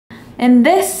In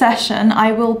this session,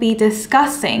 I will be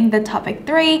discussing the topic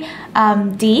 3,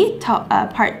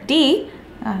 part D.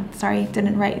 Sorry,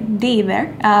 didn't write D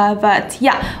there. But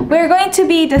yeah, we're going to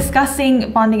be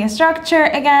discussing bonding and structure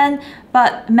again,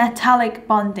 but metallic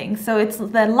bonding. So it's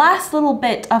the last little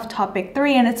bit of topic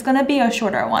 3, and it's going to be a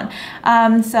shorter one.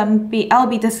 I'll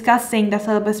be discussing the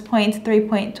syllabus points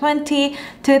 3.20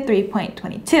 to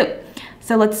 3.22.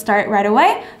 So let's start right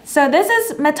away. So this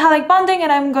is metallic bonding,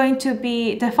 and I'm going to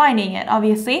be defining it,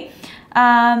 obviously.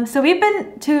 So we've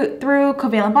been through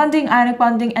covalent bonding, ionic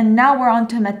bonding, and now we're on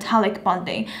to metallic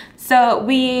bonding. So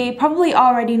we probably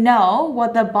already know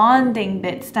what the bonding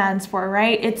bit stands for,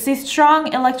 right? It's the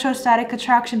strong electrostatic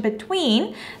attraction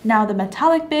between. Now the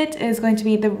metallic bit is going to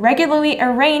be the regularly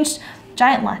arranged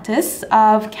giant lattice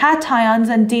of cations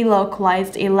and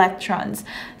delocalized electrons.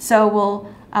 So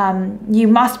you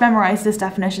must memorize this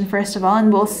definition first of all,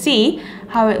 and we'll see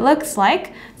how it looks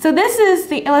like. So this is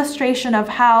the illustration of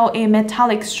how a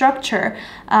metallic structure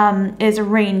is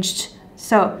arranged.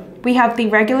 So we have the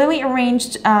regularly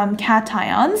arranged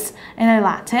cations in a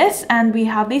lattice, and we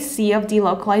have the sea of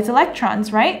delocalized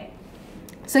electrons, right?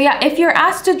 So yeah, if you're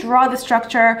asked to draw the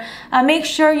structure, make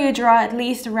sure you draw at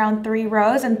least around 3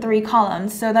 rows and 3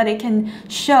 columns so that it can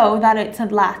show that it's a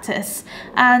lattice.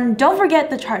 And don't forget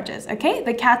the charges, okay?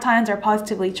 The cations are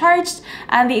positively charged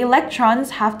and the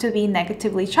electrons have to be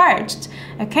negatively charged,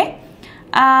 okay?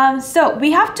 So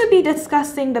we have to be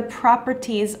discussing the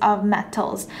properties of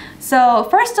metals. So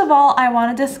first of all, I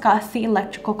want to discuss the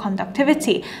electrical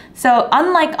conductivity. So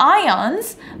unlike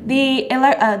ions,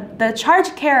 the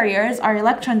charge carriers are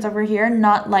electrons over here,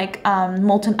 not like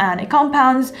molten ionic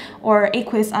compounds or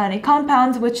aqueous ionic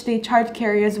compounds, which the charge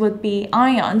carriers would be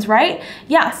ions, right?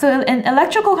 Yeah, so in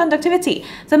electrical conductivity,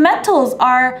 the metals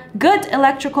are good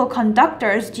electrical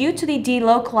conductors due to the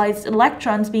delocalized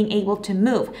electrons being able to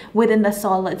move within the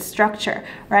solid structure,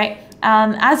 right?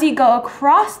 As you go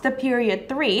across the period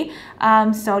 3,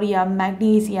 sodium,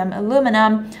 magnesium,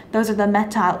 aluminum, those are the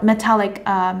metallic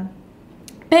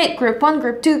bit, group 1,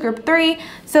 group 2, group 3.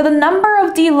 So the number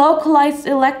of delocalized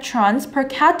electrons per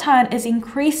cation is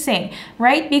increasing,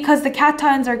 right? Because the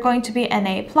cations are going to be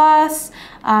Na+,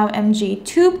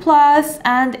 Mg2+,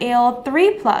 and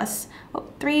Al3+.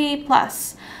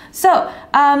 3+. So,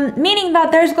 meaning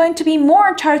that there's going to be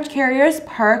more charge carriers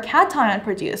per cation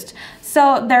produced.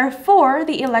 So, therefore,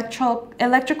 the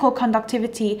electrical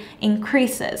conductivity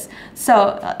increases.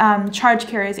 So, charge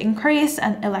carriers increase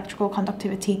and electrical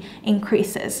conductivity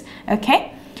increases.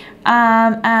 Okay?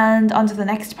 And on to the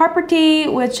next property,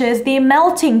 which is the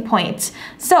melting point.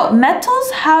 So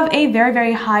metals have a very,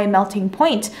 very high melting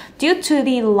point due to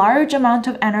the large amount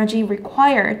of energy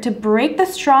required to break the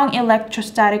strong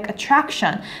electrostatic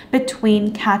attraction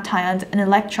between cations and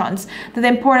electrons. The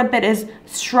important bit is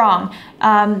strong.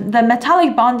 The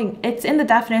metallic bonding, it's in the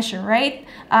definition, right?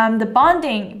 The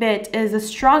bonding bit is a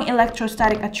strong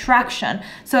electrostatic attraction.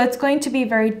 So it's going to be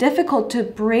very difficult to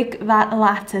break that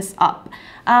lattice up.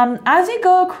 As you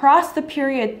go across the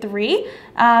period 3,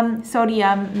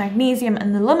 sodium, magnesium,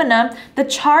 and aluminum, the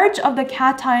charge of the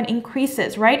cation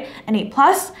increases, right? Na+,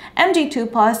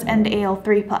 Mg2+, and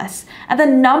Al3+. And the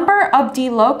number of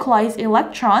delocalized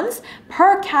electrons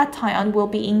per cation will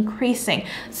be increasing.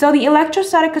 So the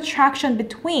electrostatic attraction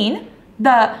between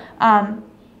the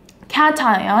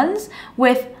cations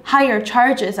with higher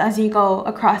charges as you go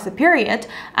across the period,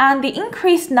 and the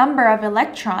increased number of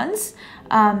electrons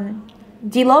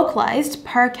delocalized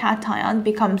per cation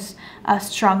becomes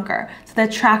stronger. So the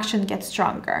attraction gets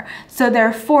stronger. So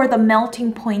therefore, the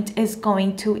melting point is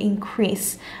going to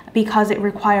increase because it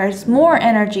requires more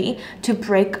energy to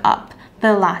break up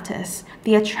the lattice,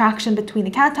 the attraction between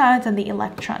the cations and the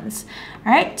electrons.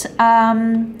 All right.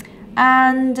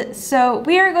 And so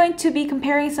we are going to be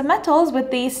comparing some metals with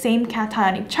the same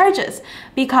cationic charges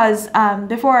because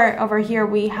before over here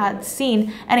we had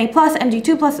seen Na+,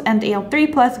 Mg2+, and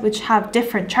Al3+, which have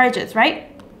different charges,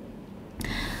 right?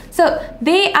 So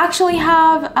they actually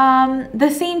have the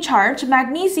same charge.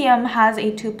 Magnesium has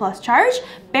a 2+ charge.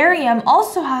 Barium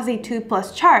also has a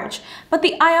 2+ charge, but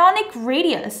the ionic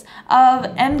radius of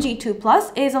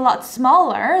Mg2+ is a lot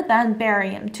smaller than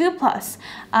barium 2+.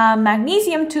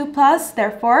 Magnesium 2+,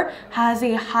 therefore, has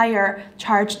a higher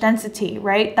charge density,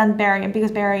 right, than barium,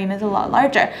 because barium is a lot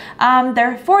larger.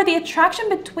 Therefore, the attraction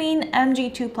between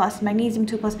Mg2+, magnesium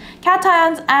 2+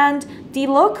 cations and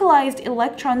delocalized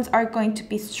electrons are going to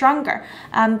be stronger.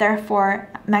 Therefore,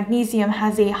 magnesium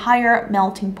has a higher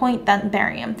melting point than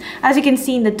barium. As you can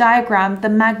see in the diagram, the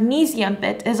magnesium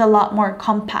bit is a lot more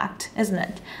compact, isn't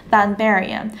it, than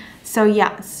barium. So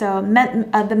yeah, so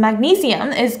the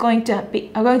magnesium is going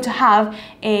to have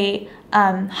a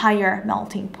higher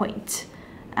melting point.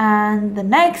 And the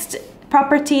next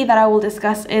property that I will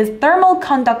discuss is thermal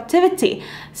conductivity.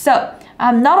 So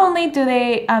not only do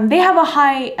they have a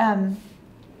high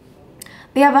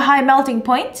melting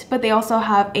point, but they also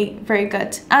have a very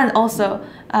good and also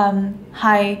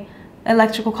high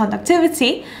electrical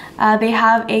conductivity. They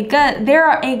are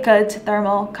a good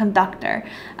thermal conductor.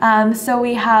 So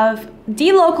we have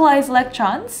delocalized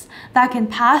electrons that can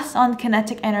pass on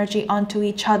kinetic energy onto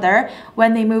each other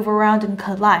when they move around and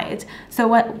collide.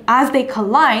 So as they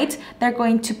collide, they're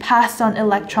going to pass on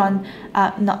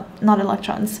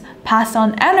pass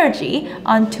on energy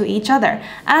onto each other.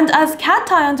 And as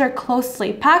cations are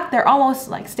closely packed, they're almost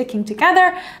like sticking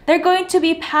together, they're going to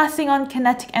be passing on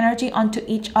kinetic energy onto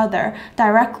each other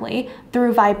directly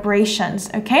through vibrations,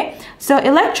 okay? So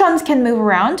electrons can move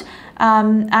around,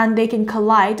 and they can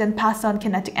collide and pass on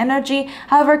kinetic energy.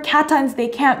 However, cations, they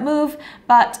can't move,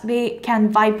 but they can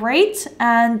vibrate,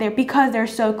 and because they're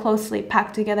so closely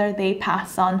packed together, they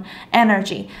pass on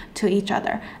energy to each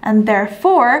other. And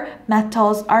therefore,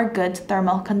 metals are good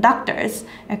thermal conductors,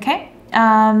 okay?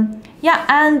 Yeah,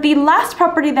 and the last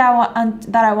property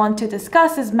that I want to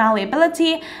discuss is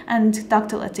malleability and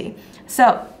ductility.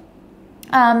 So,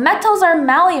 metals are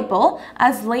malleable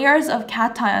as layers of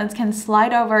cations can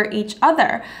slide over each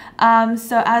other.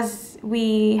 So as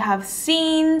we have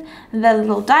seen the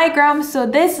little diagram, so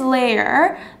this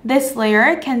layer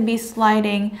can be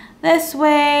sliding this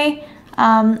way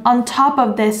on top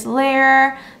of this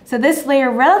layer. So this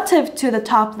layer relative to the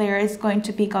top layer is going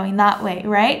to be going that way,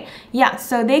 right? Yeah,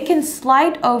 so they can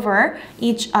slide over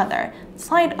each other.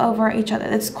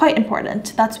 That's quite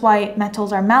important. That's why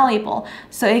metals are malleable.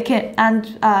 So it can,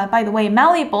 and by the way,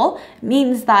 malleable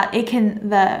means that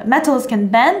the metals can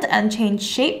bend and change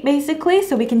shape, basically.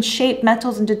 So we can shape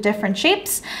metals into different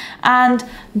shapes. And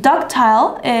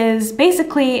ductile is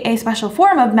basically a special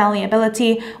form of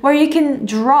malleability where you can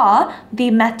draw the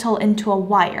metal into a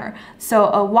wire. So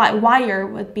a wire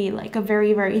would be like a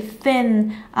very, very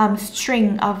thin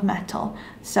string of metal.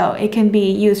 So it can be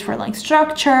used for like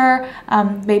structure,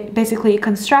 basically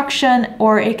construction,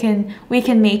 or we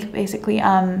can make basically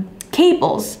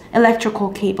cables, electrical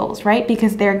cables, right?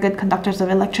 Because they're good conductors of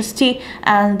electricity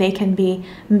and they can be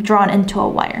drawn into a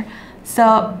wire.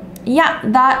 So yeah,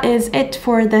 that is it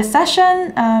for this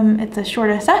session. It's a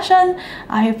shorter session.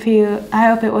 I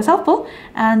hope it was helpful,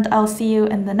 and I'll see you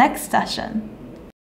in the next session.